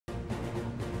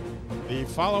The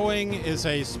following is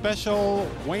a special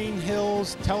Wayne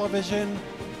Hills Television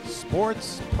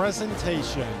sports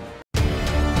presentation.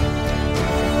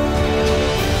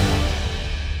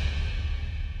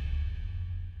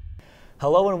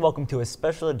 Hello and welcome to a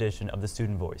special edition of the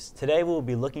Student Voice. Today we will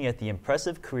be looking at the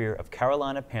impressive career of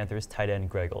Carolina Panthers tight end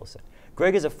Greg Olsen.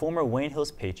 Greg is a former Wayne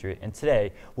Hills Patriot, and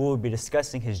today we will be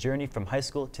discussing his journey from high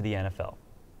school to the NFL.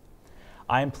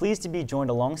 I am pleased to be joined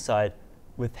alongside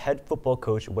with head football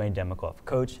coach Wayne Demikoff.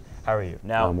 Coach, how are you?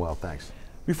 Now, I'm well, thanks.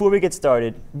 Before we get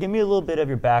started, give me a little bit of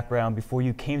your background before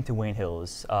you came to Wayne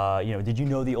Hills. Did you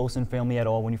know the Olsen family at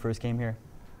all when you first came here?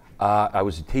 I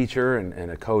was a teacher and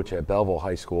a coach at Belleville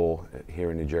High School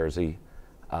here in New Jersey.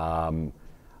 I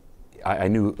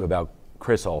knew about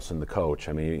Chris Olsen, the coach.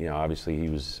 I mean, obviously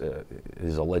he's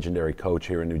a legendary coach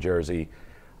here in New Jersey.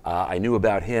 I knew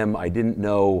about him. I didn't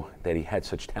know that he had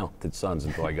such talented sons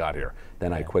until I got here.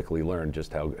 Then I quickly learned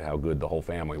just how good the whole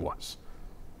family was.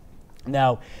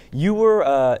 Now, you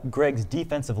were Greg's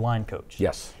defensive line coach.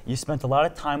 Yes. You spent a lot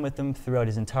of time with him throughout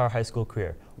his entire high school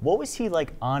career. What was he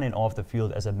like on and off the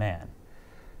field as a man?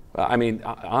 I mean,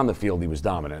 on the field he was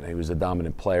dominant. He was a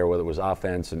dominant player, whether it was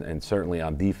offense and certainly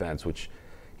on defense, which,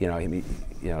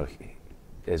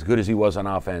 as good as he was on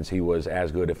offense, he was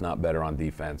as good, if not better, on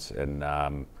defense. And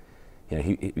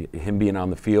him being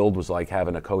on the field was like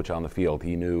having a coach on the field.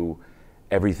 He knew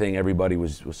everything everybody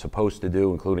was supposed to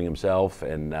do, including himself.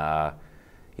 And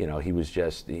he was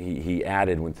just he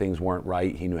added when things weren't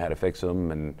right. He knew how to fix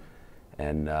them,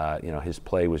 and his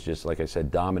play was just, like I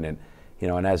said, dominant.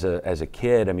 And as a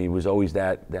kid, I mean, he was always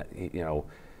that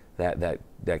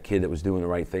kid that was doing the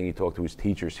right thing. He talked to his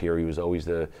teachers here. He was always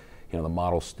the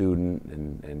model student,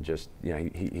 and just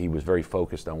he was very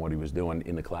focused on what he was doing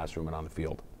in the classroom and on the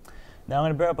field. Now I'm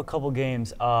going to bring up a couple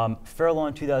games. Fair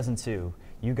Lawn 2002.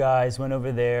 You guys went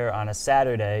over there on a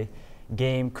Saturday.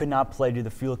 Game could not play due to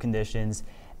the field conditions,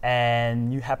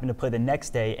 and you happened to play the next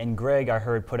day. And Greg, I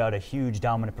heard, put out a huge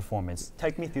dominant performance.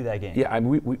 Take me through that game. Yeah, I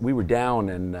mean, we were down,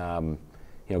 and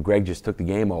Greg just took the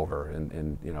game over,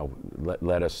 and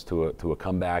led us to a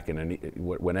comeback, and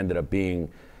what ended up being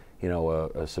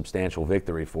a substantial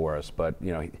victory for us. But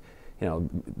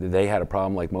they had a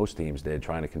problem like most teams did,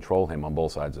 trying to control him on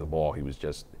both sides of the ball. He was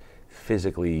just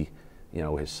physically,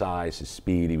 his size, his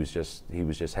speed, he was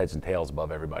just heads and tails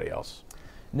above everybody else.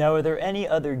 Now, are there any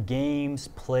other games,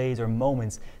 plays, or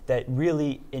moments that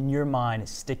really, in your mind,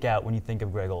 stick out when you think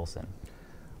of Greg Olsen?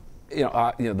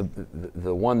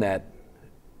 The one that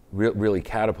really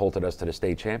catapulted us to the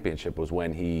state championship was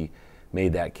when he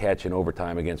made that catch in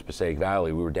overtime against Passaic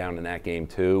Valley. We were down in that game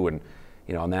too, and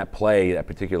on that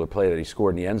particular play that he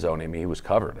scored in the end zone, I mean, he was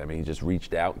covered. I mean, he just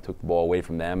reached out and took the ball away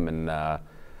from them, and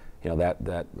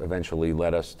that eventually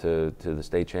led us to the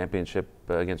state championship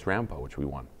against Rampo, which we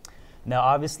won. Now,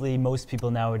 obviously, most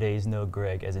people nowadays know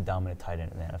Greg as a dominant tight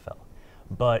end in the NFL.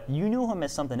 But you knew him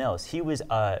as something else. He was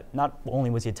not only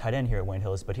was he a tight end here at Wayne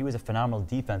Hills, but he was a phenomenal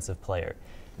defensive player.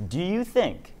 Do you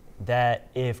think that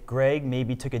if Greg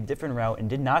maybe took a different route and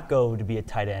did not go to be a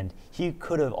tight end, he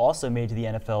could have also made to the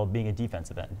NFL being a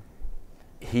defensive end?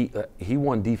 He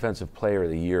won Defensive Player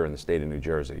of the Year in the state of New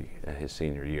Jersey his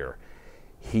senior year.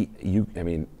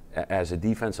 As a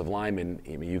defensive lineman,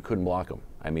 you couldn't block him.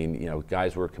 I mean,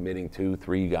 guys were committing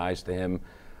 2-3 guys to him.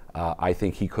 I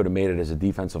think he could have made it as a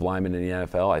defensive lineman in the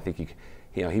NFL. I think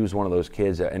he was one of those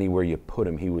kids that anywhere you put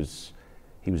him, he was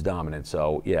dominant.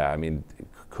 So yeah, I mean,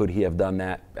 could he have done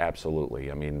that? Absolutely.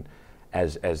 I mean,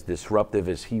 as disruptive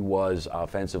as he was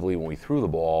offensively when we threw the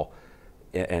ball,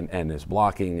 and his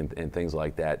blocking and things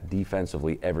like that,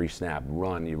 defensively every snap,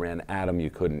 you ran at him, you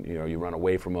couldn't, you run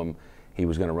away from him, he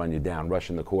was going to run you down,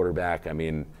 rushing the quarterback. I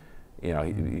mean,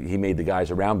 he made the guys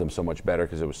around him so much better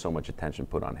because there was so much attention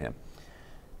put on him.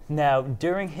 Now,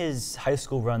 during his high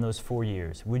school run, those 4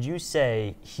 years, would you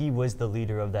say he was the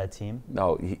leader of that team?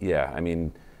 No, yeah. I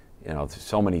mean,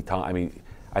 so many times. I mean,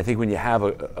 I think when you have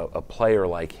a player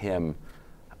like him,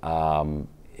 and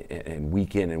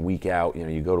week in and week out,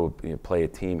 you go to play a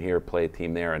team here, play a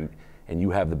team there, and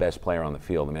you have the best player on the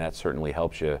field. I mean, that certainly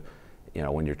helps you,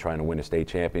 when you're trying to win a state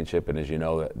championship. And as you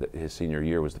know, his senior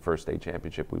year was the first state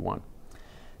championship we won.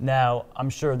 Now, I'm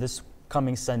sure this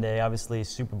coming Sunday, obviously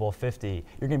Super Bowl 50,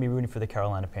 you're going to be rooting for the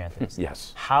Carolina Panthers.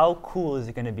 Yes. How cool is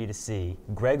it going to be to see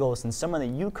Greg Olsen, someone that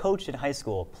you coached in high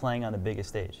school, playing on the biggest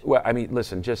stage? Well, I mean,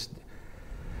 listen, just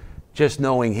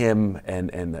knowing him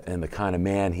and the kind of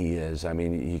man he is, I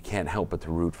mean, you can't help but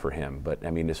to root for him. But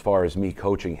I mean, as far as me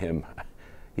coaching him,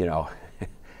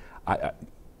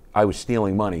 I was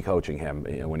stealing money coaching him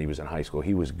when he was in high school.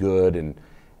 He was good, and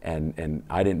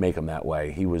I didn't make him that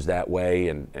way. He was that way,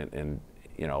 and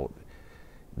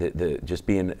just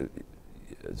being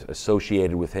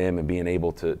associated with him and being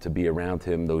able to be around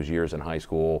him those years in high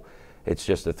school, it's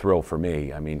just a thrill for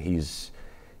me. I mean, he's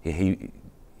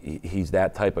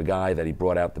that type of guy that he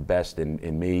brought out the best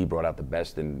in me, brought out the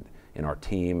best in our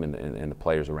team and the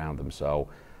players around him. So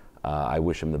I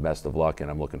wish him the best of luck,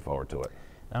 and I'm looking forward to it.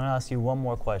 I'm going to ask you one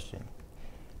more question.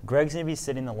 Greg's going to be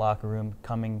sitting in the locker room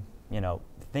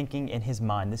thinking in his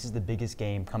mind, this is the biggest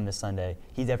game come this Sunday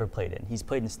he's ever played in. He's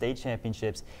played in state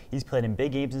championships. He's played in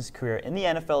big games in his career, in the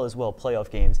NFL as well, playoff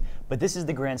games. But this is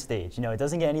the grand stage. It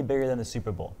doesn't get any bigger than the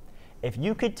Super Bowl. If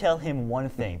you could tell him one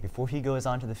thing before he goes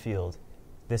onto the field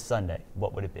this Sunday,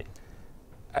 what would it be?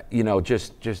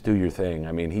 Just do your thing.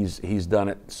 I mean, he's done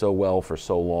it so well for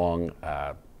so long.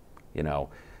 A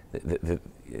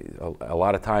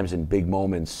lot of times in big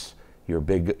moments, your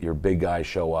big guys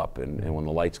show up, and when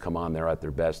the lights come on, they're at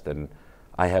their best. And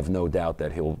I have no doubt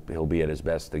that he'll be at his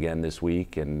best again this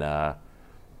week. And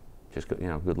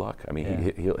good luck. I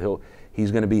mean,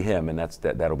 he's going to be him, and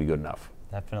that'll be good enough.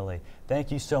 Definitely. Thank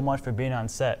you so much for being on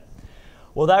set.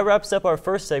 Well, that wraps up our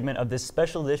first segment of this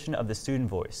special edition of The Student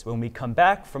Voice. When we come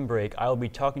back from break, I will be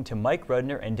talking to Mike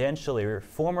Rudner and Dan Schillerer,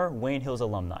 former Wayne Hills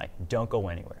alumni. Don't go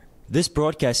anywhere. This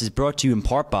broadcast is brought to you in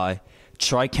part by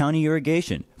Tri-County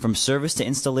Irrigation. From service to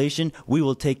installation, we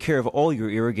will take care of all your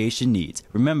irrigation needs.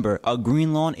 Remember, a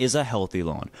green lawn is a healthy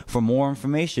lawn. For more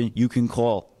information, you can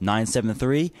call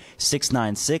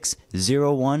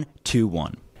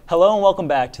 973-696-0121. Hello and welcome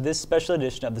back to this special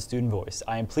edition of The Student Voice.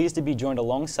 I am pleased to be joined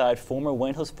alongside former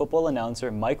Wayne Hills football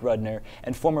announcer Mike Rudner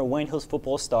and former Wayne Hills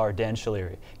football star Dan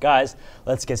Schillerer. Guys,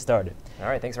 let's get started. All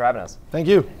right, thanks for having us. Thank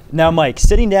you. Now, Mike,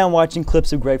 sitting down watching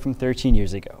clips of Greg from 13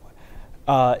 years ago,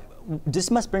 this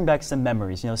must bring back some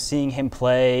memories, seeing him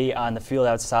play on the field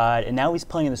outside, and now he's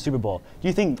playing in the Super Bowl. Do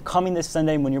you think coming this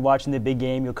Sunday when you're watching the big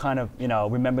game, you'll kind of,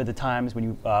 remember the times when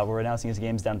you were announcing his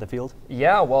games down at the field?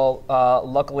 Yeah, well,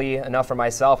 luckily enough for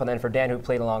myself and then for Dan, who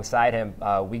played alongside him,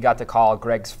 we got to call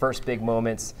Greg's first big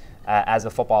moments as a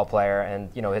football player,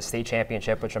 and his state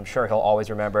championship, which I'm sure he'll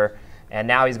always remember. And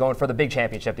now he's going for the big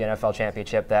championship, the NFL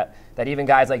championship, that even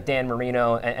guys like Dan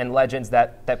Marino and legends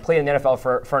that played in the NFL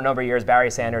for a number of years,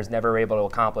 Barry Sanders, never were able to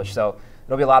accomplish. So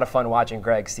it'll be a lot of fun watching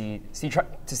Greg see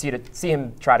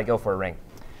him try to go for a ring.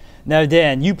 Now,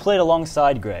 Dan, you played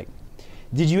alongside Greg.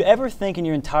 Did you ever think in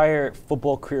your entire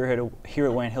football career here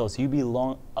at Wayne Hills you'd be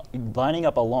lining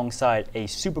up alongside a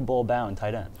Super Bowl bound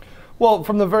tight end? Well,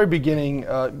 from the very beginning,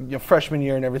 freshman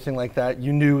year and everything like that,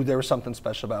 you knew there was something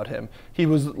special about him. He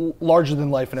was larger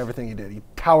than life in everything he did. He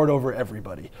towered over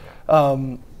everybody.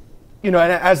 And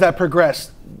as that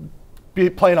progressed,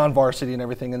 playing on varsity and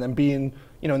everything, and then being,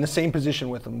 in the same position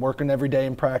with him, working every day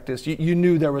in practice, you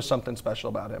knew there was something special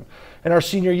about him. And our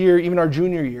senior year, even our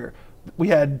junior year, we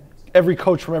had every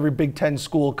coach from every Big Ten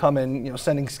school come in,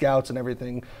 sending scouts and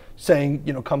everything, saying,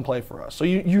 come play for us. So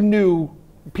you knew.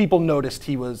 People noticed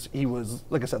he was,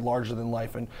 like I said, larger than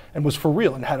life and was for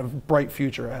real and had a bright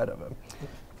future ahead of him.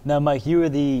 Now, Mike, you are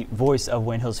the voice of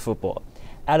Wayne Hills football.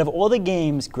 Out of all the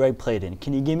games Greg played in,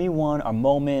 can you give me a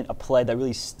moment, a play that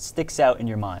really sticks out in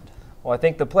your mind? Well, I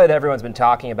think the play that everyone's been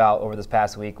talking about over this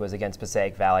past week was against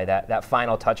Passaic Valley, that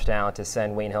final touchdown to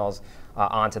send Wayne Hills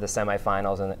onto the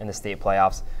semifinals and the state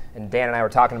playoffs. And Dan and I were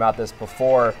talking about this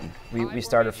before we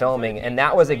started filming, and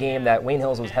that was a game that Wayne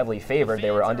Hills was heavily favored.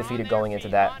 They were undefeated going into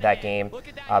that game.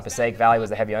 Passaic Valley was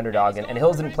the heavy underdog, and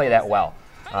Hills didn't play that well.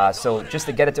 So just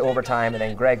to get it to overtime, and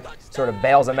then Greg sort of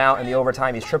bails him out in the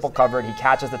overtime. He's triple covered. He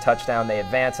catches the touchdown. They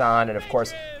advance on, and of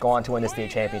course go on to win the state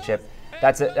championship.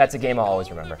 That's a game I'll always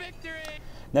remember.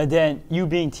 Now, Dan, you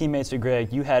being teammates with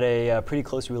Greg, you had a pretty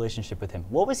close relationship with him.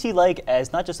 What was he like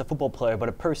as not just a football player, but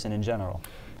a person in general?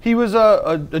 He was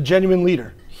a genuine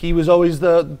leader. He was always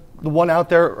the one out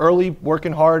there early,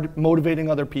 working hard, motivating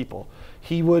other people.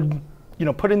 He would,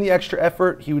 put in the extra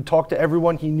effort. He would talk to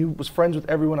everyone. He was friends with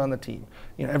everyone on the team.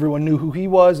 Everyone knew who he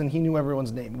was, and he knew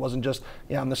everyone's name. It wasn't just,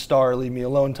 I'm the star, leave me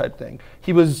alone type thing.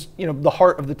 He was, the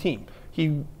heart of the team.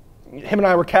 Him and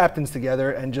I were captains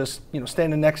together, and just,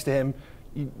 standing next to him,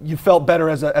 you felt better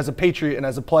as a Patriot and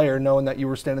as a player knowing that you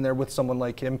were standing there with someone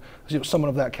like him, someone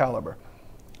of that caliber.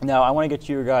 Now, I want to get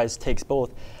your guys' takes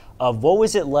both of what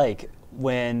was it like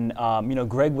when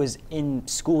Greg was in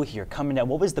school here, coming down.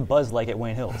 What was the buzz like at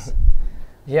Wayne Hills?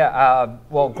 Yeah,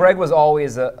 well, Greg was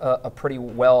always a pretty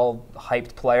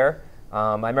well-hyped player.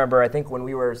 I remember, I think when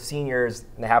we were seniors,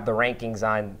 and they have the rankings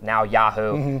on now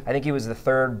Yahoo, I think he was the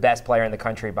third best player in the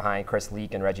country behind Chris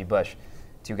Leak and Reggie Bush.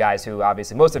 Two guys who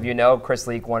obviously most of you know. Chris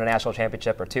Leak won a national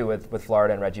championship or two with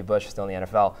Florida, and Reggie Bush still in the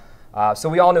NFL. So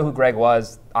we all knew who Greg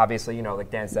was. Obviously,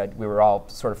 like Dan said, we were all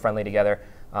sort of friendly together.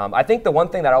 I think the one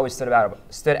thing that always stood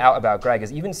out about Greg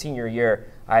is even senior year,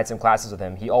 I had some classes with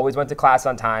him. He always went to class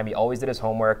on time. He always did his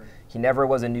homework. He never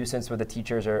was a nuisance with the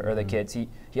teachers or the kids.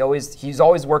 He's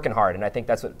always working hard, and I think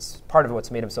that's part of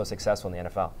what's made him so successful in the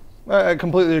NFL. I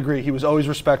completely agree. He was always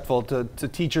respectful to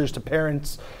teachers, to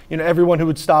parents, everyone who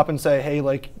would stop and say, hey,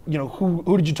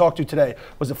 who did you talk to today?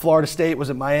 Was it Florida State? Was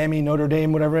it Miami, Notre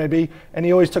Dame, whatever it may be? And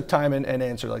he always took time and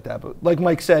answered like that. But like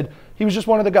Mike said, he was just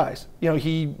one of the guys.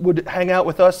 He would hang out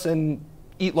with us and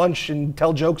eat lunch and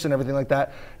tell jokes and everything like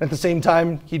that. And at the same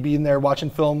time, he'd be in there watching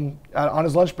film on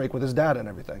his lunch break with his dad and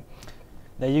everything.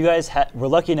 Now, you guys were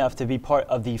lucky enough to be part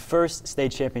of the first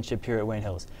state championship here at Wayne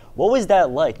Hills. What was that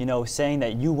like, saying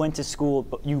that you went to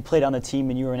school, you played on the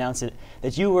team, and you were announced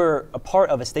that you were a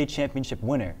part of a state championship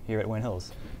winner here at Wayne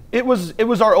Hills? It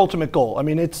was our ultimate goal. I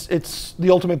mean, it's the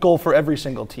ultimate goal for every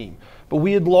single team. But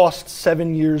we had lost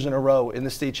 7 years in a row in the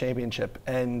state championship.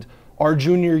 And our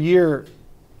junior year,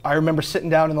 I remember sitting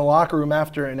down in the locker room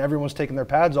after, and everyone was taking their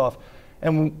pads off,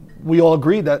 and we all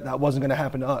agreed that that wasn't going to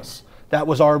happen to us. That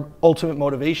was our ultimate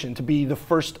motivation, to be the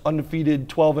first undefeated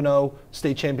 12-0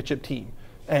 state championship team.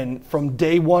 And from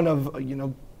day one of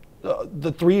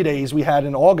the 3 days we had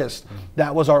in August,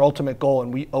 that was our ultimate goal,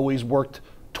 and we always worked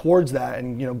towards that.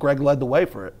 And Greg led the way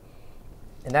for it.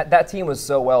 And that team was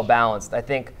so well balanced. I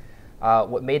think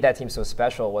what made that team so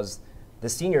special was the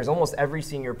seniors. Almost every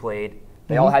senior played.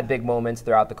 They all had big moments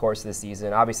throughout the course of the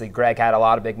season. Obviously, Greg had a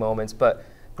lot of big moments, but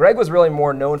Greg was really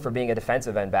more known for being a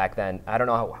defensive end back then. I don't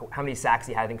know how many sacks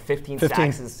he had. I think 15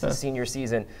 sacks his senior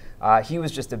season. He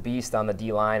was just a beast on the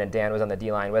D-line, and Dan was on the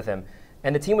D-line with him.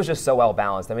 And the team was just so well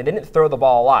balanced. I mean, they didn't throw the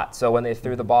ball a lot. So when they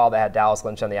threw the ball, they had Dallas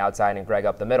Lynch on the outside and Greg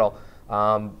up the middle.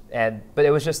 But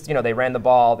it was just, they ran the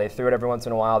ball. They threw it every once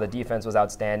in a while. The defense was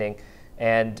outstanding.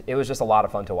 And it was just a lot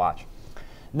of fun to watch.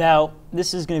 Now,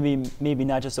 this is going to be maybe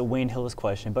not just a Wayne Hills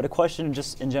question, but a question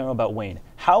just in general about Wayne.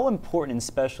 How important and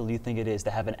special do you think it is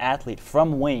to have an athlete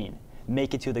from Wayne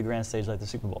make it to the grand stage like the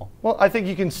Super Bowl? Well, I think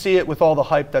you can see it with all the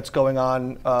hype that's going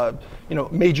on.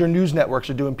 Major news networks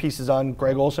are doing pieces on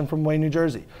Greg Olsen from Wayne, New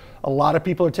Jersey. A lot of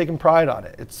people are taking pride on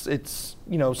it. It's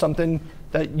something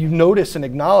that you notice and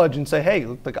acknowledge and say, hey,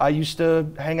 look, I used to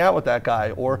hang out with that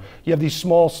guy. Or you have these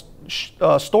small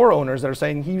store owners that are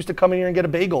saying he used to come in here and get a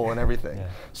bagel and everything. Yeah.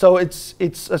 So it's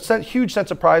a huge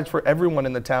sense of pride for everyone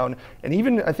in the town, and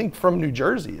even I think from New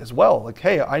Jersey as well. Like,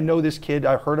 hey, I know this kid.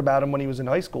 I heard about him when he was in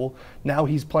high school. Now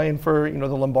he's playing for the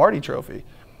Lombardi Trophy.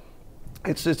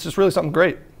 It's just really something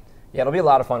great. Yeah, it'll be a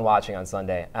lot of fun watching on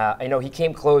Sunday. I know he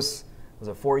came close. Was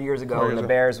it 4 years ago? The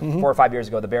Bears, 4 or 5 years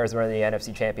ago, the Bears were in the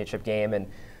NFC Championship game, and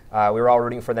we were all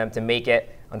rooting for them to make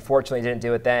it. Unfortunately, didn't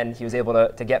do it then. He was able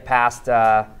to get past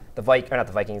the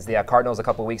Cardinals a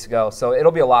couple of weeks ago. So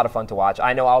it'll be a lot of fun to watch.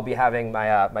 I know I'll be having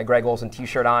my Greg Olsen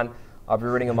T-shirt on. I'll be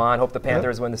rooting him on. Hope the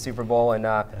Panthers win the Super Bowl,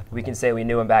 and we can say we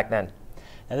knew him back then.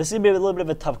 Now, this is going to be a little bit of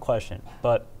a tough question,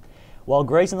 but while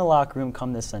Greg's in the locker room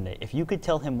come this Sunday, if you could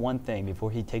tell him one thing before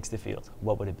he takes the field,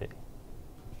 what would it be?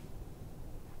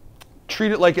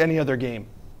 Treat it like any other game.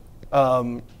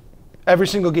 Every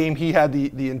single game he had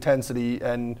the intensity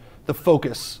and the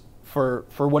focus for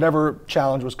whatever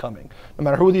challenge was coming. No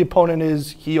matter who the opponent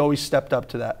is, he always stepped up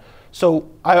to that. So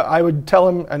I would tell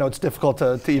him, I know it's difficult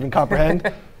to even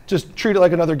comprehend, just treat it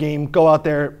like another game. Go out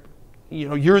there,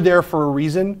 you're there for a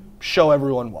reason. Show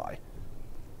everyone why.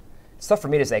 It's tough for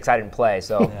me to say because I didn't play,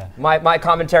 so my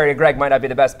commentary to Greg might not be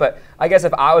the best, but I guess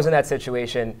if I was in that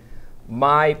situation,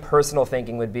 my personal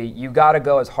thinking would be you got to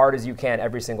go as hard as you can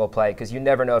every single play because you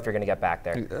never know if you're going to get back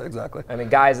there. Exactly. I mean,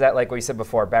 guys that, like we said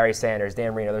before, Barry Sanders,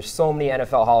 Dan Marino, there's so many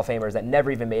NFL Hall of Famers that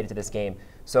never even made it to this game.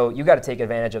 So you got to take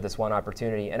advantage of this one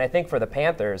opportunity. And I think for the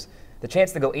Panthers, the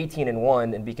chance to go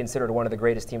 18-1 and be considered one of the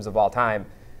greatest teams of all time,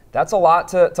 that's a lot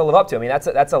to live up to. I mean,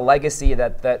 that's a legacy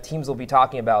that teams will be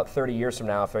talking about 30 years from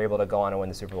now if they're able to go on and win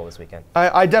the Super Bowl this weekend.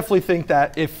 I definitely think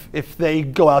that if they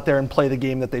go out there and play the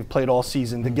game that they've played all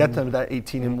season to get them to that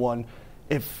 18-1,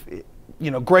 if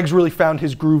Greg's really found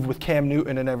his groove with Cam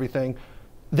Newton and everything,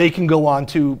 they can go on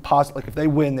to if they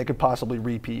win, they could possibly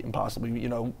repeat and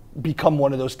possibly become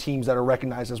one of those teams that are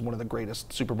recognized as one of the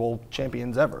greatest Super Bowl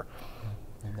champions ever.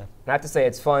 And I have to say,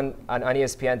 it's fun. On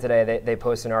ESPN today, they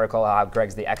posted an article how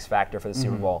Greg's the X factor for the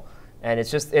Super Bowl. And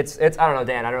it's I don't know,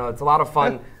 Dan, I don't know. It's a lot of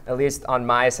fun, at least on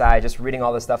my side, just reading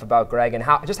all this stuff about Greg and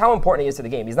how important he is to the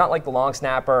game. He's not like the long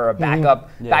snapper or a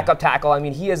backup tackle. I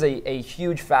mean, he is a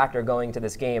huge factor going to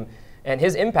this game. And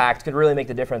his impact could really make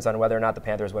the difference on whether or not the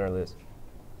Panthers win or lose.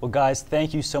 Well, guys,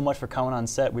 thank you so much for coming on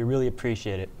set. We really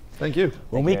appreciate it. Thank you.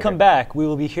 When we come back, we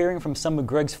will be hearing from some of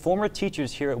Greg's former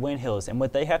teachers here at Wayne Hills and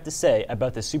what they have to say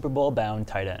about the Super Bowl-bound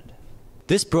tight end.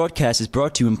 This broadcast is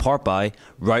brought to you in part by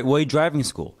Right Way Driving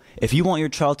School. If you want your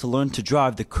child to learn to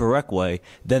drive the correct way,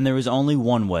 then there is only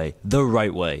one way, the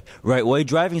right way. Right Way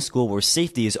Driving School, where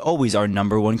safety is always our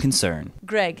 #1 concern.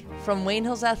 Greg, from Wayne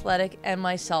Hills Athletic and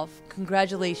myself,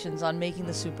 congratulations on making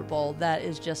the Super Bowl. That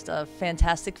is just a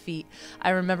fantastic feat. I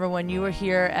remember when you were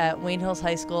here at Wayne Hills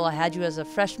High School, I had you as a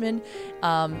freshman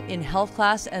in health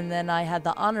class, and then I had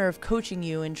the honor of coaching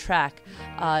you in track.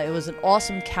 It was an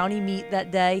awesome county meet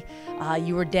that day.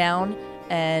 You were down,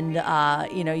 and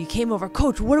you came over,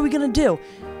 Coach, what are we going to do?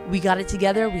 We got it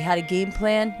together. We had a game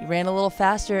plan. You ran a little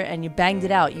faster, and you banged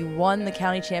it out. You won the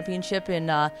county championship in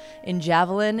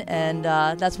javelin, and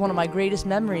that's one of my greatest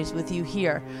memories with you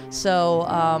here. So,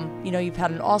 you've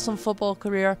had an awesome football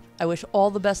career. I wish all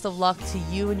the best of luck to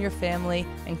you and your family,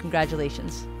 and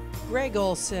congratulations. Greg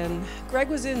Olsen. Greg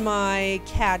was in my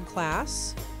CAD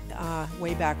class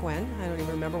way back when. I don't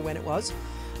even remember when it was.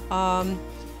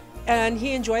 And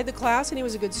he enjoyed the class, and he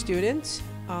was a good student.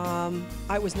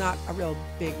 I was not a real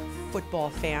big football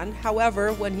fan.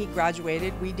 However, when he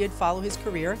graduated, we did follow his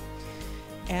career.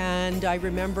 And I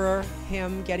remember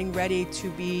him getting ready to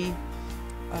be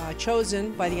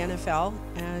chosen by the NFL.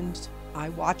 And I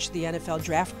watched the NFL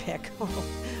draft pick.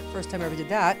 First time I ever did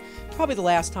that. Probably the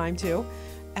last time, too.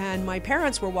 And my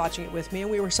parents were watching it with me,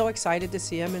 and we were so excited to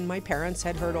see him. And my parents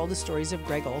had heard all the stories of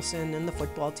Greg Olsen and the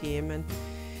football team.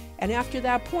 And after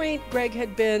that point, Greg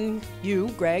had been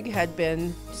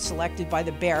selected by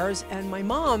the Bears, and my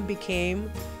mom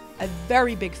became a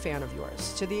very big fan of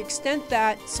yours, to the extent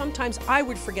that sometimes I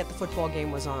would forget the football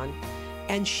game was on,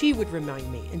 and she would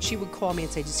remind me, and she would call me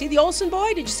and say, did you see the Olsen boy?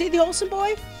 Did you see the Olsen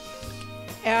boy?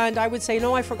 And I would say,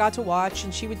 no, I forgot to watch,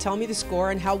 and she would tell me the score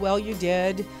and how well you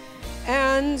did.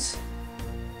 And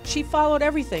she followed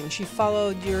everything. She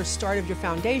followed your start of your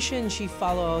foundation. She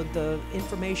followed the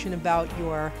information about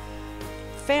your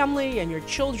family and your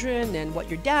children and what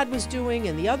your dad was doing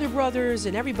and the other brothers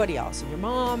and everybody else and your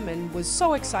mom, and was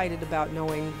so excited about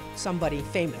knowing somebody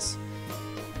famous.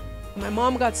 My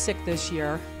mom got sick this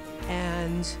year,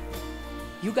 and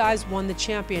you guys won the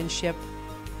championship.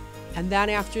 And that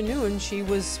afternoon,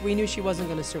 we knew she wasn't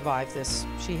going to survive this.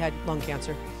 She had lung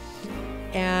cancer.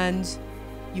 And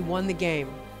you won the game.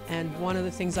 And one of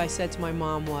the things I said to my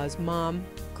mom was, Mom,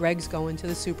 Greg's going to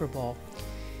the Super Bowl.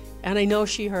 And I know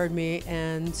she heard me,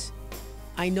 and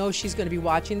I know she's going to be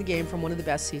watching the game from one of the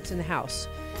best seats in the house.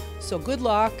 So good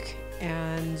luck,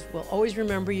 and we'll always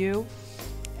remember you.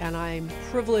 And I'm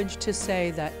privileged to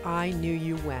say that I knew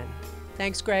you when.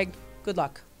 Thanks, Greg. Good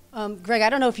luck. Greg,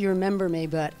 I don't know if you remember me,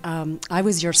 but I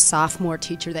was your sophomore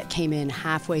teacher that came in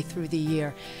halfway through the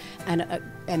year,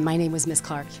 and my name was Miss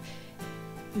Clark.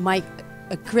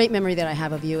 A great memory that I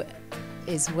have of you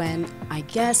is when, I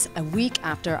guess, a week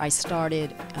after I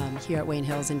started here at Wayne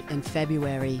Hills in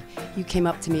February, you came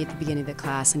up to me at the beginning of the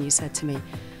class and you said to me,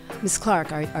 Miss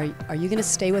Clark, are you going to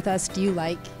stay with us? Do you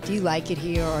like it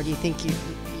here, or do you think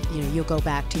you'll go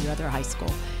back to your other high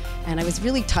school? And I was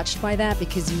really touched by that,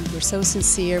 because you were so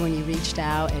sincere when you reached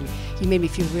out, and you made me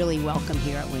feel really welcome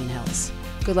here at Wayne Hills.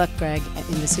 Good luck, Greg,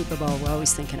 in the Super Bowl. We're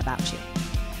always thinking about you.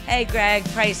 Hey Greg,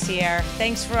 Price here.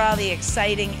 Thanks for all the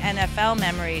exciting NFL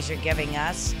memories you're giving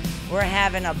us. We're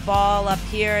having a ball up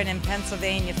here and in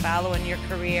Pennsylvania following your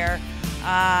career.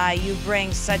 You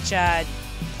bring such a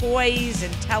poise,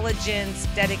 intelligence,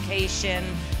 dedication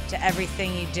to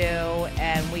everything you do,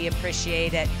 and we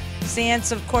appreciate it.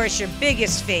 San's, of course, your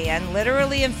biggest fan,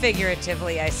 literally and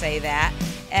figuratively, I say that.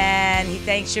 And he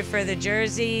thanks you for the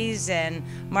jerseys, and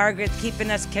Margaret keeping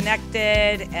us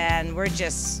connected, and we're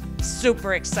just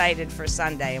super excited for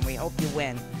Sunday, and we hope you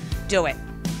win. Do it.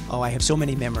 Oh, I have so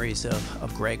many memories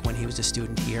of Greg when he was a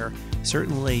student here.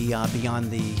 Certainly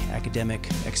beyond the academic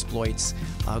exploits,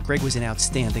 Greg was an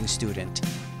outstanding student.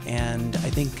 And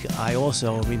I think I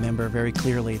also remember very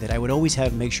clearly that I would always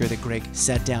make sure that Greg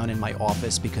sat down in my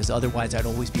office, because otherwise I'd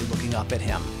always be looking up at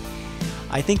him.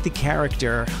 I think the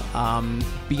character,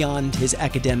 beyond his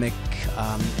academic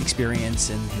experience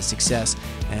and his success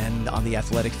and on the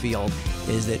athletic field,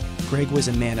 is that Greg was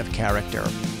a man of character.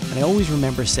 And I always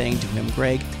remember saying to him,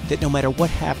 Greg, that no matter what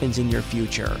happens in your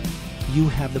future, you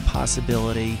have the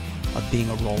possibility of being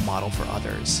a role model for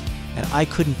others. And I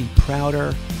couldn't be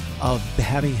prouder of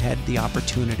having had the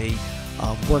opportunity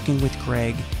of working with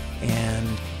Greg and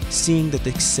seeing that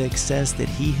the success that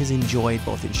he has enjoyed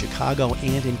both in Chicago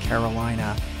and in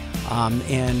Carolina,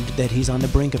 and that he's on the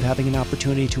brink of having an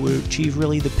opportunity to achieve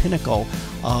really the pinnacle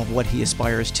of what he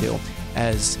aspires to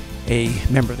as a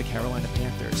member of the Carolina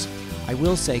Panthers. I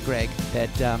will say, Greg,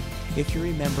 that if you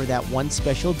remember that one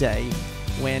special day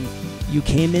when you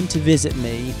came in to visit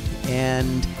me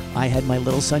and I had my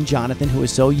little son Jonathan, who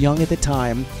was so young at the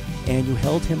time, and you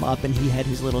held him up, and he had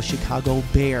his little Chicago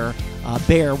bear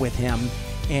with him.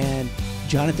 And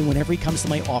Jonathan, whenever he comes to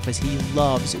my office, he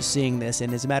loves seeing this.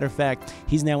 And as a matter of fact,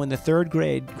 he's now in the 3rd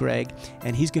grade, Greg,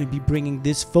 and he's going to be bringing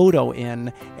this photo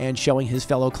in and showing his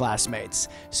fellow classmates.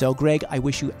 So, Greg, I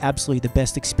wish you absolutely the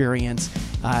best experience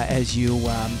as you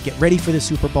get ready for the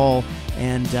Super Bowl,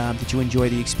 and that you enjoy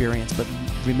the experience. But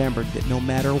remember that no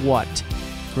matter what,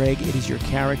 Greg, it is your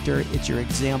character, it's your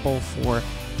example for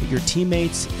your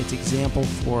teammates, it's example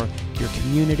for your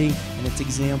community, and it's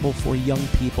example for young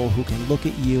people who can look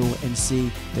at you and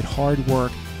see that hard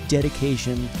work,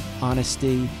 dedication,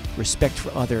 honesty, respect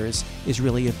for others is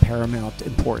really of paramount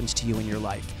importance to you in your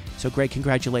life. So, Greg,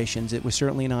 congratulations. It was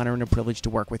certainly an honor and a privilege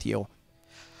to work with you.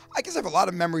 I guess I have a lot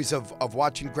of memories of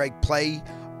watching Greg play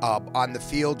on the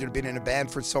field. You'd been in a band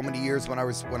for so many years when I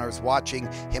was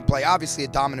watching him play. Obviously a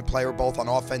dominant player both on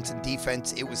offense and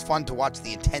defense. It was fun to watch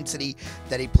the intensity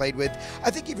that he played with. I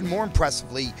think even more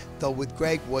impressively, though, with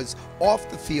Greg was off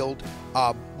the field,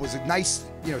 was a nice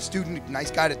student, nice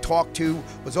guy to talk to,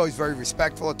 was always very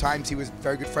respectful. At times he was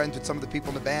very good friends with some of the people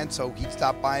in the band, so he'd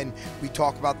stop by and we'd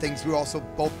talk about things. We were also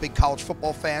both big college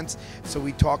football fans, so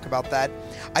we'd talk about that.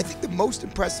 I think the most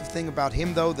impressive thing about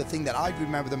him, though, the thing that I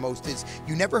remember the most, is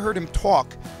you never heard him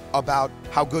talk about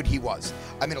how good he was.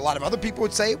 I mean, a lot of other people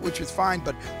would say it, which is fine,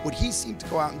 but what he seemed to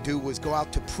go out and do was go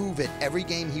out to prove it. Every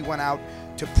game he went out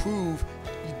to prove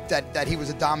that he was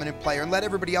a dominant player and let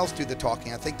everybody else do the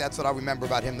talking. I think that's what I remember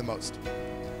about him the most.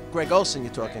 Greg Olsen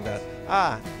you're talking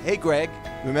about. Hey Greg,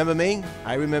 remember me?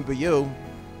 I remember you.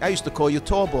 I used to call you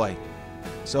Tall Boy.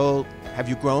 So, have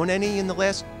you grown any in the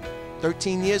last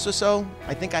 13 years or so?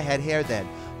 I think I had hair then.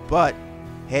 But,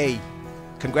 hey,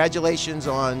 congratulations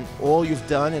on all you've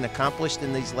done and accomplished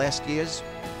in these last years.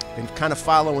 Been kind of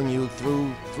following you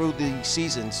through the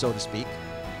season, so to speak.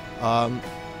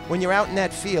 When you're out in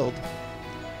that field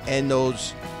and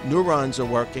those neurons are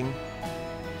working,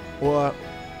 or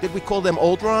did we call them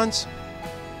oldrons?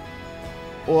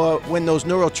 Or when those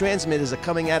neurotransmitters are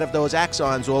coming out of those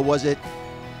axons, or was it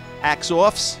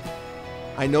axoffs?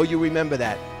 I know you remember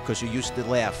that because you used to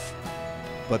laugh.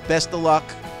 But best of luck.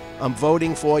 I'm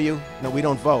voting for you. No, we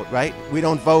don't vote, right? We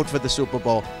don't vote for the Super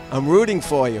Bowl. I'm rooting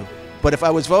for you. But if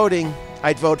I was voting,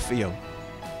 I'd vote for you.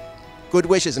 Good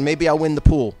wishes, and maybe I'll win the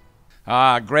pool.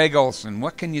 Greg Olsen.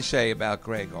 What can you say about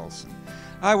Greg Olsen?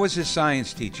 I was his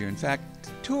science teacher. In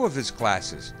fact, 2 of his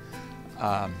classes.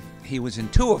 He was in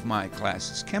 2 of my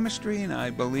classes, chemistry and I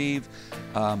believe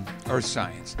earth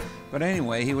science. But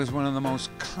anyway, he was one of the most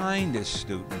kindest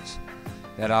students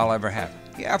that I'll ever have.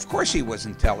 Yeah, of course he was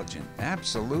intelligent,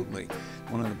 absolutely.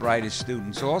 One of the brightest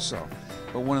students also,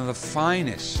 but one of the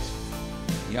finest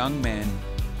young men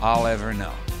I'll ever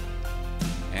know.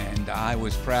 And I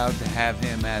was proud to have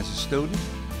him as a student,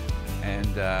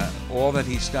 and all that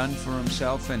he's done for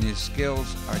himself and his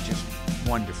skills are just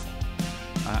wonderful.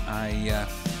 I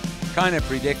kind of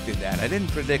predicted that. I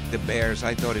didn't predict the Bears.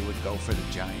 I thought he would go for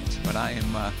the Giants, but I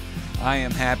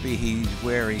am happy he's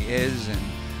where he is, and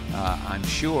I'm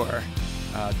sure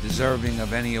deserving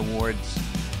of any awards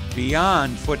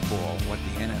beyond football what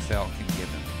the NFL can give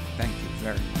him. Thank you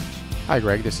very much. Hi,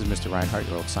 Greg. This is Mr. Reinhardt,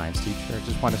 your old science teacher. I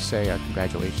just want to say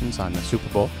congratulations on the Super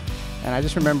Bowl. And I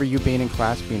just remember you being in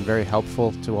class, being very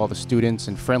helpful to all the students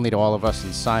and friendly to all of us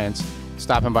in science,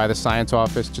 stopping by the science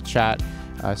office to chat,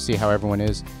 see how everyone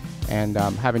is. And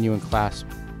having you in class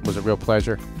was a real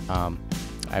pleasure.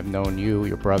 I've known you,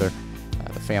 your brother,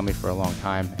 the family for a long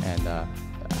time, and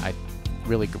I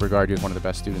really regard you as one of the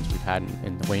best students we've had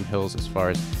in the Wayne Hills as far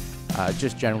as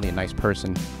just generally a nice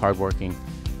person, hardworking,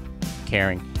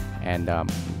 caring, and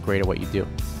great at what you do.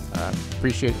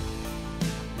 Appreciate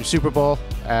your Super Bowl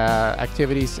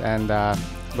activities, and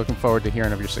looking forward to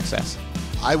hearing of your success.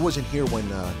 I wasn't here when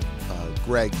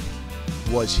Greg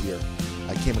was here.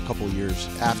 I came a couple of years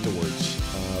afterwards,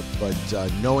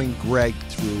 but knowing Greg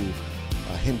through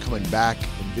him coming back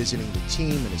and visiting the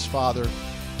team and his father,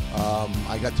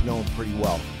 I got to know him pretty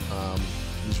well.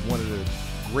 He's one of the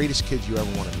greatest kids you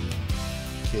ever want to meet.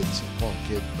 Kids, I call him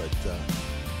kid, but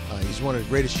he's one of the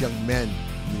greatest young men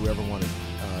you ever want to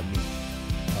meet.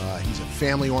 He's a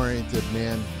family-oriented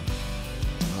man,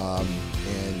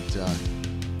 and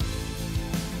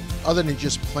other than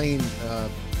just playing,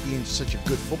 being such a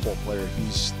good football player,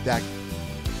 he's that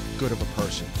good of a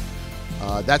person.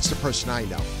 That's the person I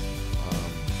know.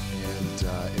 And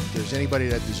if there's anybody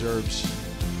that deserves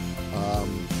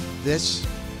this,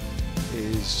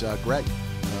 is Greg.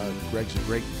 Greg's a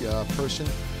great person,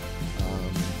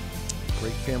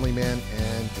 great family man,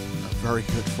 and a very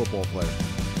good football player.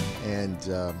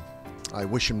 And I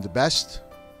wish him the best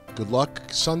good luck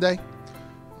Sunday,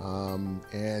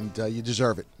 and you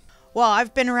deserve it. Well,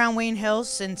 I've been around Wayne Hills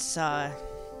since a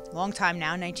long time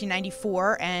now,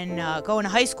 1994, and going to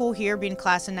high school here, being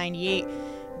class of 98.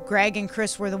 Greg and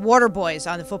Chris were the water boys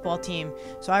on the football team.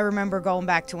 So I remember going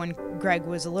back to when Greg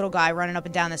was a little guy running up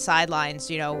and down the sidelines,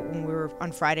 when we were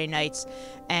on Friday nights.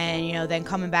 And, then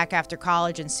coming back after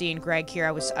college and seeing Greg here.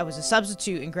 I was a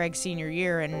substitute in Greg's senior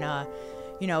year, and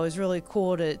it was really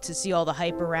cool to see all the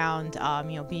hype around,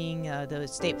 being the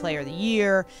state player of the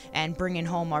year and bringing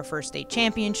home our first state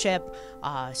championship.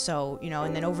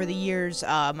 And then over the years,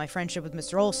 my friendship with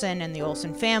Mr. Olsen and the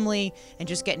Olsen family, and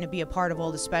just getting to be a part of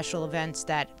all the special events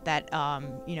that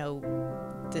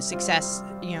the success,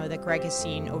 that Greg has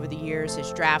seen over the years,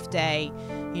 his draft day,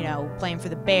 playing for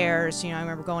the Bears. I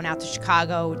remember going out to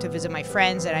Chicago to visit my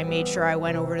friends, and I made sure I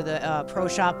went over to the pro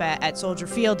shop at Soldier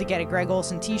Field to get a Greg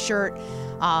Olsen t-shirt.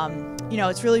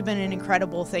 It's really been an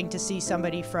incredible thing to see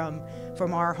somebody from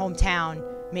our hometown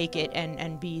make it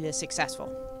and be this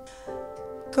successful.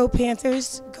 Go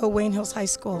Panthers, go Wayne Hills High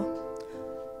School.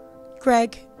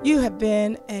 Greg, you have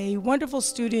been a wonderful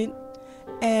student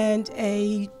and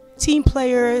a team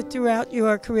player throughout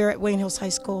your career at Wayne Hills High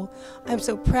School. I'm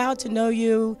so proud to know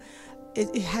you.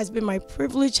 It has been my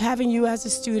privilege having you as a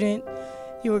student.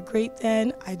 You were great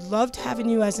then. I loved having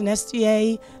you as an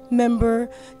SDA member.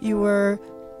 You were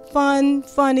fun,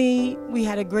 funny. We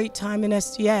had a great time in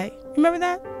SDA. Remember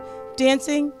that?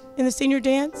 Dancing in the senior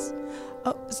dance?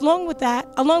 Along with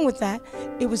that,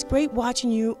 it was great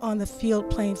watching you on the field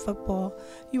playing football.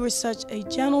 You were such a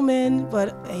gentleman,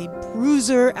 but a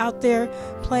bruiser out there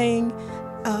playing.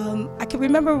 I can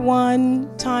remember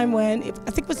one time when,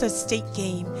 I think it was a state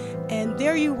game, and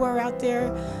there you were out there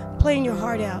playing your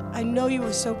heart out. I know you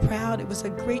were so proud. It was a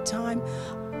great time.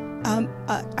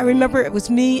 I remember it was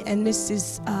me and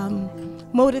Mrs.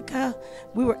 Modica.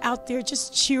 We were out there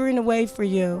just cheering away for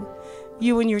you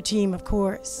and your team, of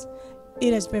course.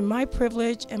 It has been my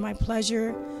privilege and my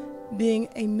pleasure being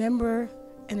a member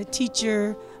and a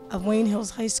teacher of Wayne Hills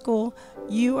High School.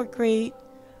 You are great.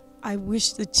 I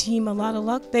wish the team a lot of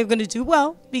luck. They're going to do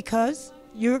well because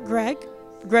you're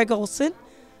Greg Olsen,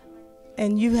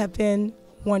 and you have been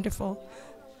wonderful.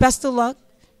 Best of luck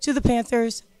to the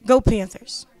Panthers. Go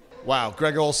Panthers. Wow,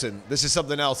 Greg Olsen. This is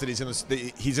something else that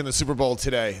he's in the Super Bowl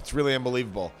today. It's really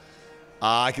unbelievable.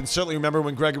 I can certainly remember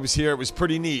when Greg was here. It was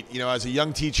pretty neat. As a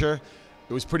young teacher,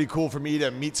 it was pretty cool for me to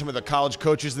meet some of the college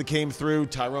coaches that came through.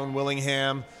 Tyrone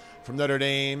Willingham from Notre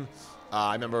Dame.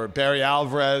 I remember Barry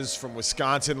Alvarez from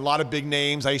Wisconsin. A lot of big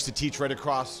names. I used to teach right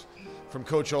across from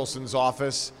Coach Olsen's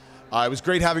office. It was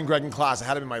great having Greg in class. I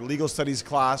had him in my legal studies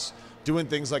class, doing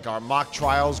things like our mock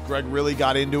trials. Greg really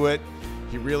got into it.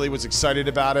 He really was excited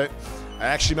about it. I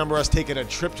actually remember us taking a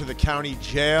trip to the county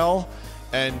jail,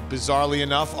 and bizarrely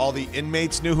enough, all the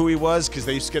inmates knew who he was because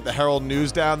they used to get the Herald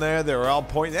News down there. They were all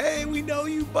pointing, "Hey, we know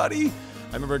you, buddy."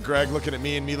 I remember Greg looking at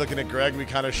me and me looking at Greg. We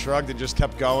kind of shrugged and just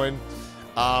kept going.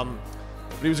 But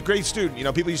he was a great student.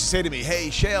 People used to say to me, "Hey,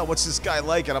 Shale, what's this guy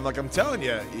like?" And I'm like, "I'm telling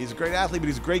you, he's a great athlete, but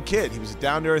he's a great kid. He was a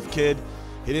down-to-earth kid.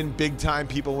 He didn't big-time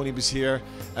people when he was here."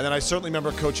 And then I certainly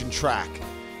remember coaching track.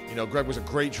 Greg was a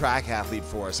great track athlete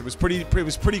for us. It was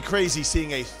pretty crazy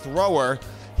seeing a thrower.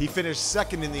 He finished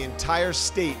second in the entire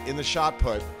state in the shot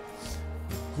put,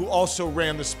 who also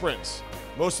ran the sprints.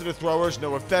 Most of the throwers,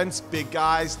 no offense, big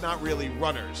guys, not really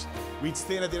runners. We'd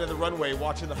stand at the end of the runway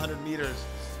watching the 100 meters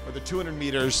or the 200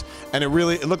 meters, and it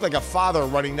looked like a father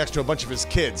running next to a bunch of his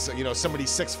kids. Somebody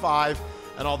 6'5",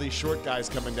 and all these short guys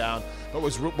coming down. But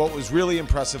what was really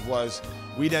impressive was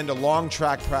we'd end a long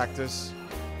track practice,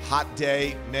 hot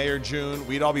day, May or June.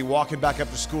 We'd all be walking back up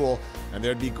to school, and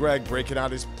there'd be Greg breaking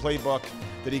out his playbook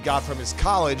that he got from his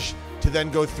college to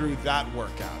then go through that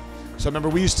workout. So I remember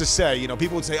we used to say,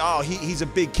 people would say, "Oh, he's a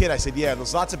big kid." I said, "Yeah,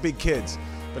 there's lots of big kids,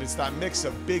 but it's that mix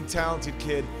of big, talented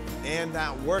kid and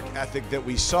that work ethic that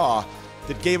we saw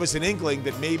that gave us an inkling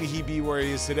that maybe he'd be where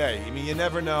he is today." I mean, you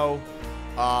never know.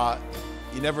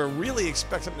 You never really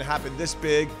expect something to happen this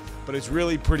big, but it's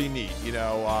really pretty neat.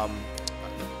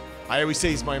 I always say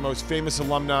he's my most famous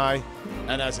alumni,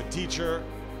 and as a teacher,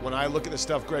 when I look at the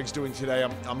stuff Greg's doing today,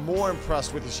 I'm more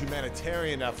impressed with his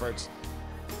humanitarian efforts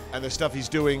and the stuff he's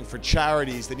doing for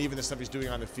charities than even the stuff he's doing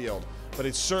on the field. But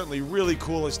it's certainly really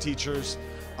cool as teachers.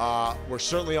 We're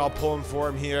certainly all pulling for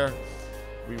him here.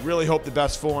 We really hope the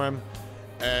best for him.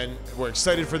 And we're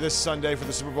excited for this Sunday for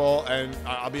the Super Bowl. And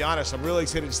I'll be honest, I'm really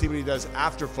excited to see what he does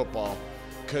after football,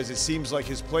 because it seems like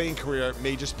his playing career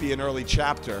may just be an early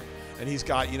chapter. And he's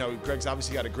got, Greg's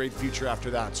obviously got a great future after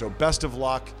that. So best of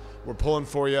luck. We're pulling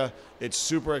for you. It's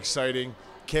super exciting.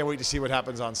 Can't wait to see what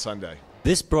happens on Sunday.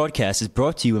 This broadcast is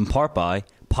brought to you in part by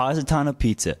Positano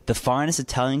Pizza, the finest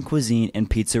Italian cuisine and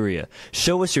pizzeria.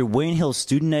 Show us your Wayne Hills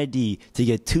student ID to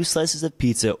get 2 slices of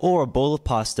pizza or a bowl of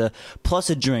pasta plus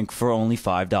a drink for only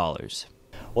 $5.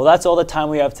 Well, that's all the time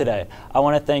we have today. I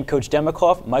want to thank Coach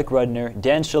Demikoff, Mike Rudner,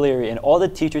 Dan Shaleri, and all the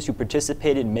teachers who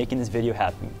participated in making this video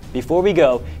happen. Before we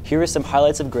go, here are some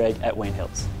highlights of Greg at Wayne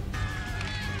Hills.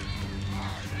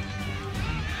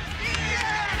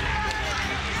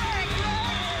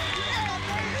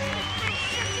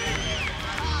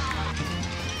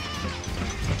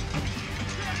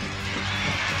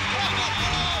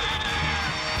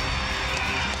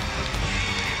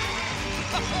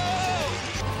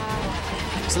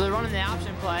 So they're running the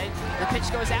option play. The pitch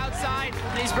goes outside,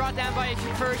 and he's brought down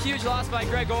for a huge loss by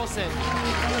Greg Olsen.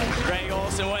 Greg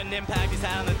Olsen, what an impact he's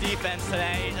had on the defense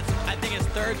today. It's, I think his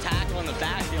 3rd tackle in the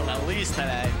backfield at least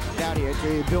today. Out here,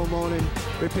 it's Bill Monin,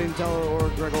 Rick Pintello, or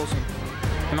Greg Olsen.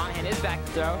 And Monahan is back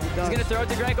to throw. He's going to throw it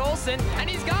to Greg Olsen, and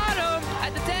he's got him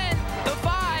at the 10, the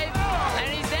 5, and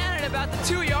he's down at about the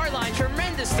 2-yard line.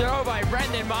 Tremendous throw by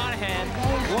Brendan Monahan.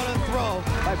 What a throw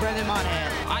by Brendan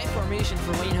Monahan. I formation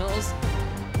for Wayne Hills.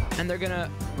 And they're gonna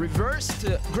reverse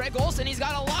to Greg Olsen. He's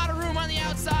got a lot of room on the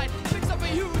outside. Picks up a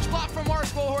huge block from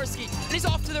Mars Wolhorski, and he's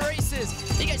off to the races.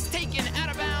 He gets taken out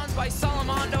of bounds by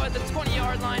Salamando at the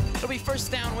 20-yard line. It'll be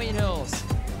first down, Wayne Hills.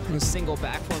 In a single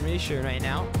back formation right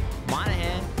now.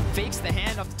 Monahan fakes the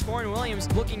handoff to Torrin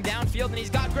Williams, looking downfield, and he's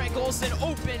got Greg Olsen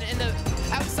open in the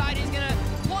outside. He's gonna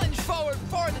plunge forward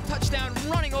for the touchdown,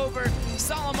 running over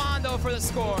Salamando for the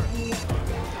score.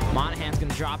 Monahan's going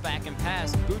to drop back and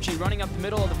pass. Bucci running up the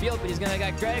middle of the field, but he's going to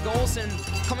get Greg Olsen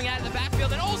coming out of the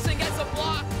backfield, and Olsen gets a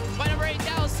block by number 8,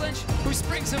 Dallas Lynch, who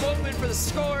springs him open for the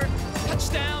score.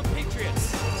 Touchdown,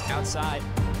 Patriots. Outside,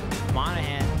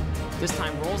 Monahan this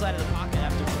time rolls out of the pocket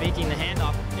after faking the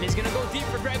handoff, and he's going to go deep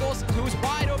for Greg Olsen, who's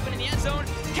wide open in the end zone,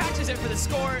 catches it for the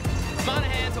score.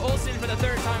 Monahan to Olsen for the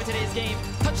 3rd time in today's game.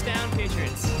 Touchdown,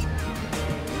 Patriots.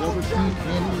 Double team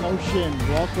in motion.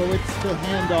 Walkowitz to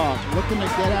handoff. Looking to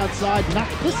get outside. Not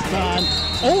this time.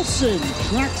 Olsen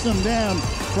tracks him down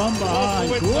from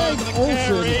behind. Greg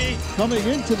Olsen coming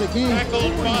into the game.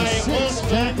 46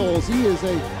 tackles. He is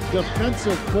a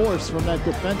defensive force from that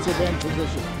defensive end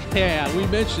position. Yeah, we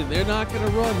mentioned they're not going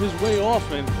to run his way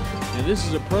often. And this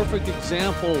is a perfect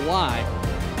example why.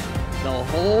 The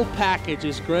whole package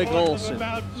is Greg Olsen.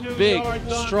 Big,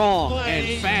 strong,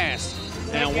 and fast.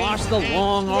 And watch the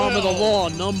long arm of the law,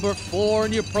 number 4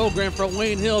 in your program for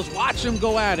Wayne Hills. Watch him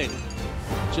go at it.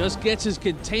 Just gets his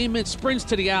containment, sprints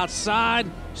to the outside.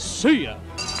 See ya.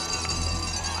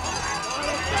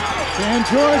 San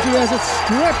Giorgi has it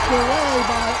stripped away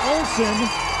by Olsen.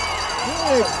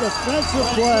 Big defensive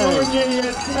play.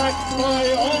 Attacked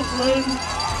by Olsen.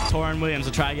 Torrin Williams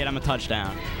will try to get him a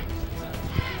touchdown.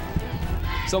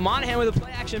 So Monahan with a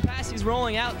play action pass. He's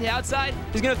rolling out the outside.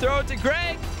 He's going to throw it to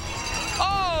Greg.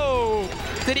 Oh!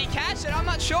 Did he catch it? I'm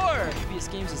not sure. Previous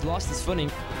games has lost his footing.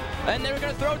 And they're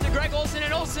going to throw it to Greg Olsen,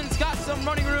 and Olsen's got some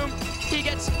running room. He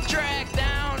gets dragged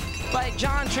down by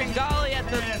John Tringali at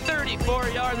the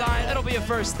 34-yard line. That'll be a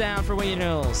first down for Wayne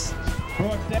Hills.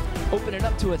 Open it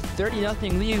up to a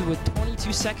 30-0 lead with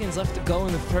 22 seconds left to go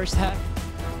in the first half.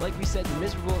 Like we said,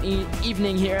 miserable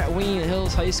evening here at Wayne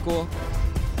Hills High School.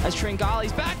 As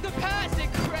Tringali's back to pass,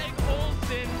 and Greg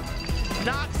Olsen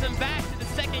knocks him back to the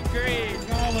 2nd grade.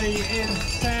 Tringali is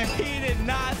sacked. He did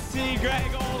not see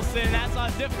Greg Olsen. That's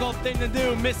a difficult thing to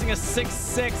do, missing a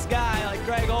 6'6" guy like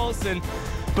Greg Olsen.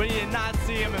 But he did not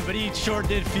see him, but he sure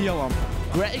did feel him.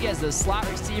 Greg has the slot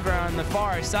receiver on the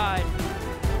far side.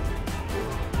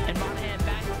 And Monahan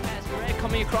back to pass. Greg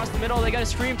coming across the middle. They got a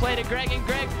screen play to Greg, and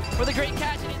Greg with a great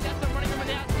catch, and he's got some running room on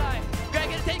the outside. Greg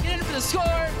gonna take it in for the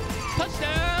score.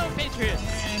 Touchdown, Patriots.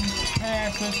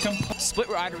 Split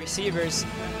wide receivers.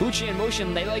 Bucci in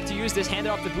motion. They like to use this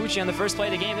handoff to Bucci on the first play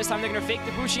of the game. This time they're going to fake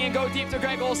the Bucci and go deep to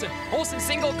Greg Olsen. Olsen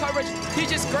single coverage. He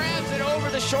just grabs it over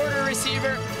the shorter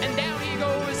receiver, and down he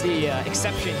goes. The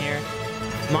exception here.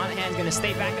 Monahan's going to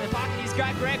stay back in the pocket. He's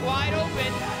got Greg wide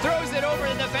open. Throws it over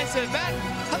the defensive back.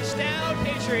 Touchdown,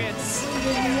 Patriots.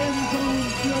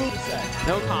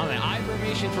 No comment. I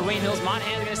formation for Wayne Hills.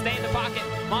 Monahan's going to stay in the pocket.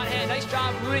 Monahan, nice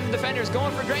job moving the defenders.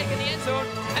 Going for Greg in the end zone.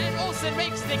 And Olsen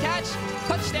makes the catch.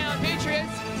 Touchdown,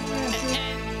 Patriots.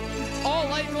 And all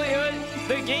likelihood,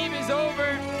 the game is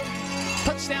over.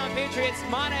 Touchdown, Patriots.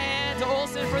 Monahan to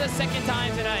Olsen for the 2nd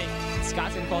time tonight.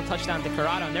 Scott's going to call touchdown to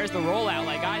Corrado. And there's the rollout,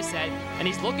 like I said. And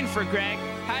he's looking for Greg.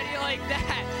 How do you like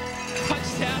that?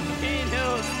 Touchdown, Wayne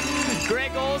Hills.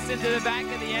 Greg Olsen to the back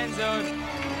of the end zone.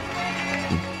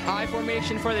 High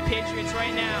formation for the Patriots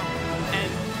right now.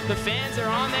 And the fans are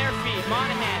on their feet.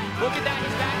 Monahan, look at that.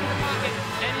 He's back in the pocket.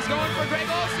 And he's going for Greg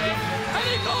Olsen. and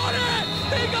he got it!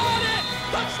 He got it!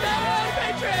 Touchdown,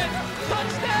 Patriots!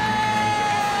 Touchdown,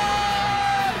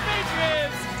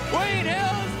 Patriots! Wayne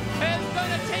Hills is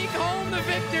going to take home the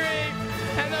victory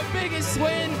and the biggest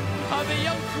win of the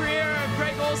young career of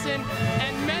Greg Olsen,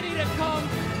 and many to come.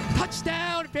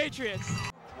 Touchdown, Patriots!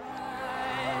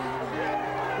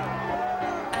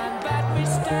 And bad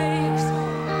mistakes,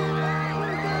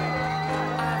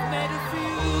 I've made a few.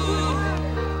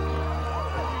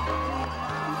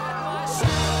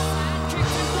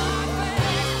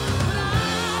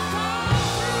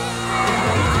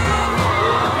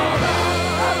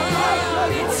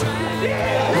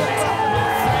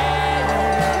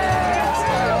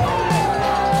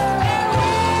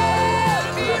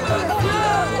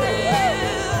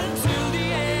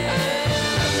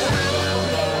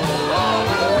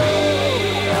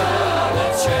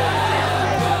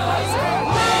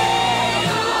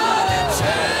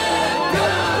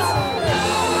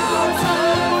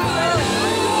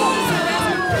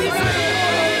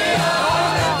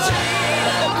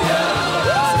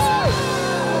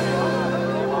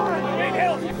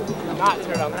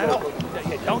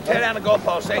 Don't tear down the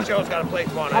goalpost. St. Joe's got to play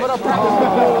tomorrow night.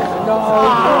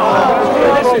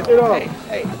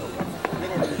 Hey.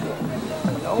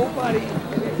 Nobody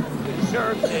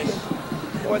deserves this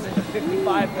more than the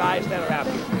 55 guys that are out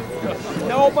here.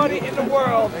 Nobody in the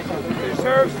world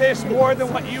deserves this more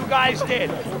than what you guys did.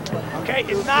 Okay?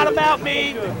 It's not about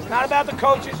me. It's not about the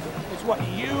coaches. It's what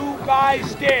you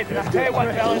guys did. And I'll tell you what,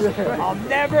 fellas, I'll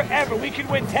never, ever, we can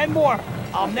win 10 more.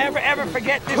 I'll never, ever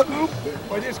forget this group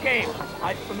or this game.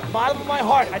 From the bottom of my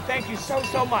heart, I thank you so,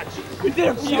 so much. We did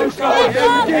it for you,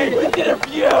 guys. We did it for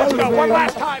you. Let's go. One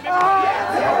last time.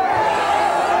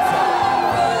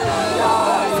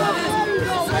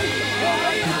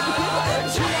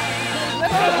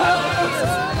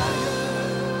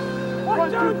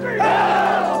 One, two, three.